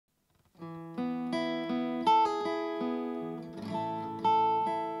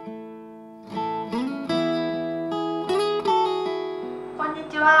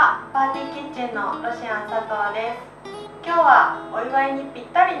ーティーキッチンのロシアン佐藤です。今日はお祝いにぴっ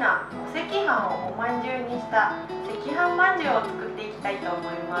たりなお赤飯をおまんじゅうにした赤飯まんじゅうを作っていきたいと思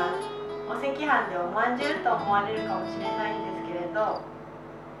います。お赤飯でおまんじゅうと思われるかもしれないんですけれど、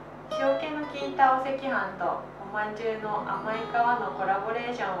塩気のきいたお赤飯とおまんじゅうの甘い皮のコラボ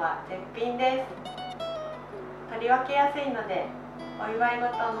レーションは絶品です。取り分けやすいのでお祝い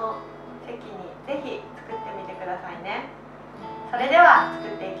事の席にぜひ作ってみてくださいね。それでは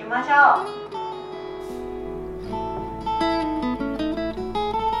作っていきましょう。